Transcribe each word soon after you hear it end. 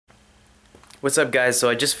What's up, guys? So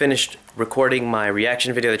I just finished recording my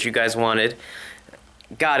reaction video that you guys wanted.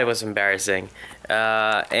 God, it was embarrassing.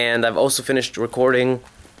 And I've also finished recording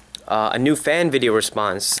a new fan video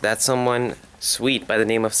response. That's someone sweet by the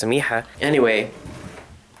name of Samiha. Anyway,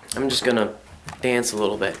 I'm just gonna dance a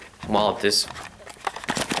little bit while this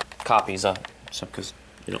copies up. So, because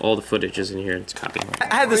you know all the footage is in here, it's copying.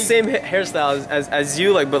 I had the same hairstyle as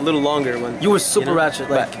you, like, but a little longer. When you were super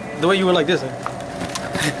ratchet, like the way you were like this.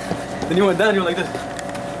 Then you went down, you were like this.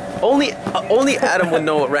 Only Adam would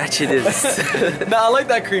know what ratchet is. Nah, I like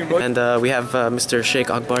that cream, bro. And we have Mr. Sheikh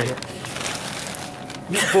Akbar here.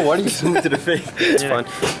 Bro, why do you zoom to the face? It's fun.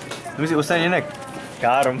 Let me see, what's that in your neck?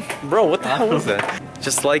 Got him. Bro, what the hell was that?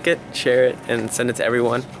 Just like it, share it, and send it to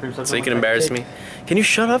everyone so you can embarrass me. Can you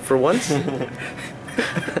shut up for once? Sing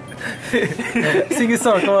a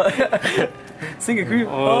song, come on. Sing a cream.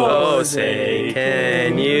 Oh, say,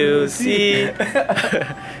 can you see?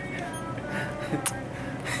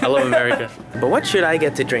 I love America. But what should I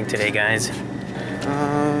get to drink today, guys?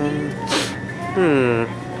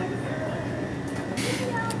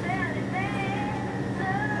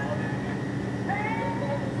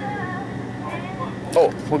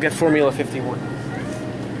 Oh, we'll get Formula 51.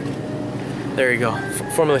 There you go.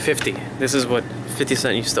 Formula 50. This is what 50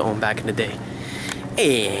 Cent used to own back in the day.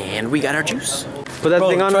 And we got our juice. Put that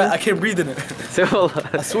thing on. I can't breathe in it.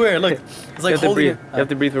 I swear, look. It's like holding it. You have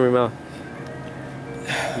to breathe from your mouth.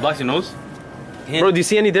 You block your nose? Bro, do you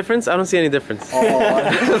see any difference? I don't see any difference. Oh,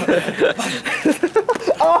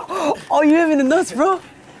 you hit me in the nuts, bro.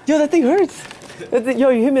 Yo, that thing hurts. Yo,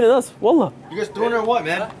 you hit me in the nuts. Wallah. You guys throwing her or what,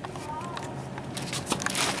 man?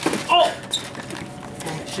 Oh!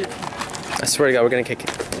 Shit. I swear to God, we're gonna kick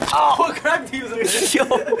it. Oh, what crack do you use? Yo.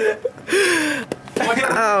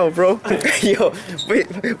 Ow, bro. Yo,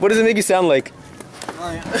 wait, what does it make you sound like?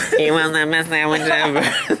 He was the best sandwich ever.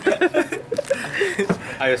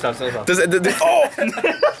 Alright, stop. Does it, oh!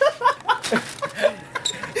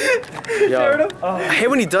 Yo, I hate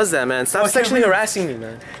when he does that, man. Stop sexually harassing me,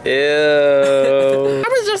 man. Ew. I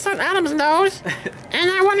was just on Adam's nose,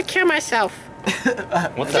 and I want to kill myself.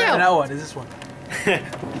 What's that? That one is this one.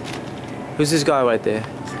 Who's this guy right there?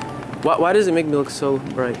 Why does it make me look so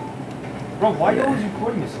bright? Bro, why are you always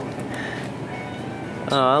recording this?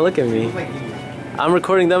 Oh, look at me. I'm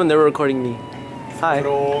recording them and they're recording me. Hi.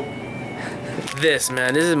 This,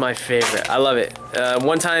 man, this is my favorite. I love it.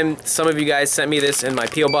 One time, some of you guys sent me this in my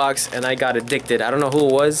P.O. box and I got addicted. I don't know who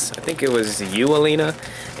it was. I think it was you, Alina,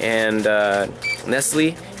 and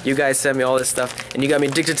Nestle. You guys sent me all this stuff and you got me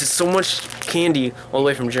addicted to so much candy all the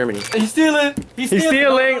way from Germany. He's stealing! He's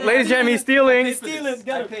stealing! Ladies and gentlemen, he's stealing! He's stealing!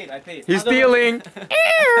 I paid. He's stealing!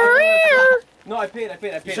 No, I paid.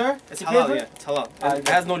 You sure? It's halal, yeah. It's halal. It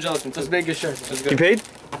has no gelatin. Just make sure. You paid?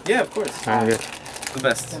 Yeah, of course. Alright, good. The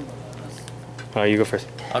best. Oh, you go first.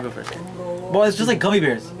 I'll go first. Boy, it's just like gummy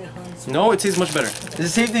bears. No, it tastes much better. It's the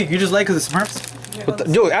same thing. You just like because it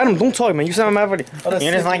Smurfs? Yo, Adam, don't talk, man. You sound mad funny.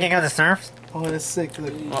 You just like it because it Smurfs? Oh, that's sick.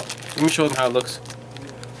 Look. Oh, let me show them how it looks.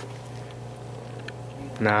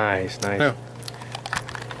 Nice. Yeah.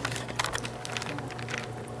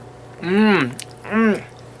 Man,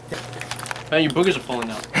 your boogers are falling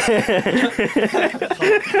out.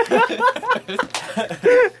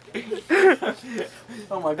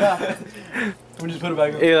 Oh my god. Let me just put it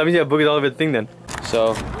back up. Yeah, let me see how boogies all over the thing then.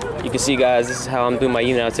 So, you can see, guys, this is how I'm doing my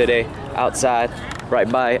unit out today. Outside, right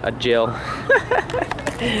by a jail.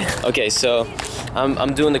 Okay, so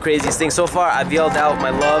I'm doing the craziest thing. So far, I've yelled out my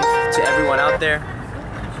love to everyone out there.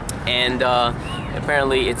 And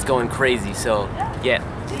apparently it's going crazy, so yeah.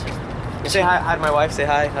 Say hi to my wife, say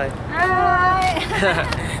hi. Hi.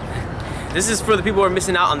 This is for the people who are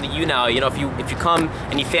missing out on the YouNow. You know, if you come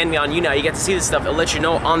and you fan me on YouNow, you get to see this stuff. It'll let you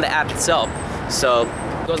know on the app itself. So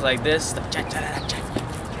it goes like this.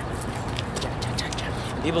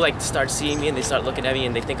 People like to start seeing me and they start looking at me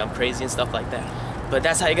and they think I'm crazy and stuff like that. But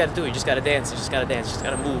that's how you gotta do it. You just gotta dance. You just gotta dance. You just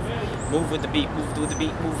gotta move. Move with the beat. Move with the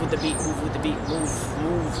beat. Move with the beat. Move with the beat. Move.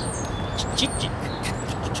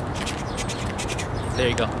 There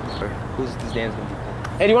you go. Who's this dance gonna be?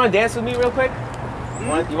 Hey, do you wanna dance with me real quick? You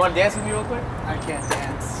wanna dance with me real quick? I can't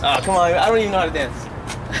dance. Oh, come on. I don't even know how to dance.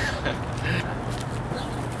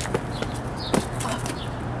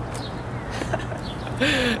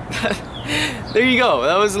 There you go.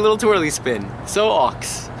 That was a little twirly spin. So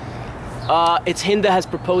ox. It's Hinda has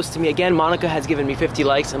proposed to me again. Monica has given me 50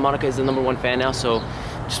 likes, and Monica is the #1 fan now. So,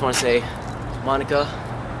 just want to say, Monica,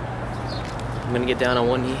 I'm gonna get down on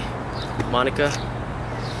one knee. Monica,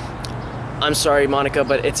 I'm sorry, Monica,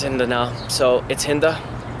 but it's Hinda now. So it's Hinda.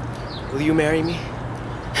 Will you marry me?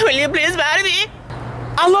 Will you please marry me?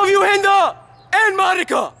 I love you, Hinda and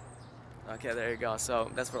Monica. Okay, there you go. So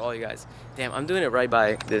that's for all you guys. Damn, I'm doing it right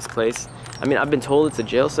by this place. I mean, I've been told it's a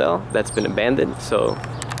jail cell that's been abandoned, so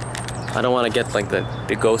I don't want to get like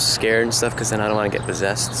the ghost scared and stuff, because then I don't want to get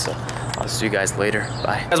possessed. So I'll see you guys later.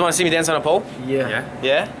 Bye. You guys want to see me dance on a pole? Yeah.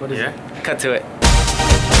 Yeah? What is it? Cut to it.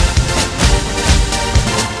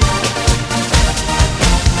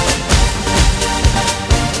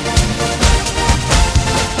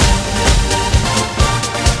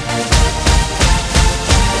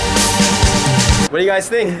 What do you guys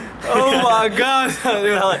think? Oh my god.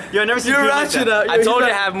 You've never seen You're ratchet out. I told you I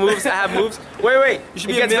have moves. I have moves. Wait. You should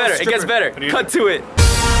It be a gets male better. It gets stripper. better. Cut to it.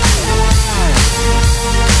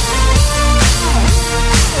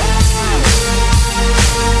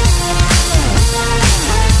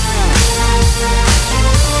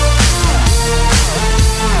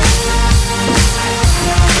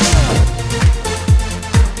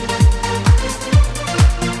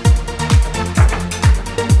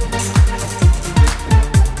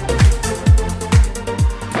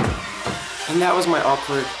 And that was my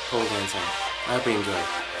awkward pole dancing. I hope you enjoyed.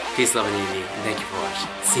 Peace, love, and unity. And thank you for watching.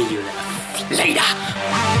 See you later.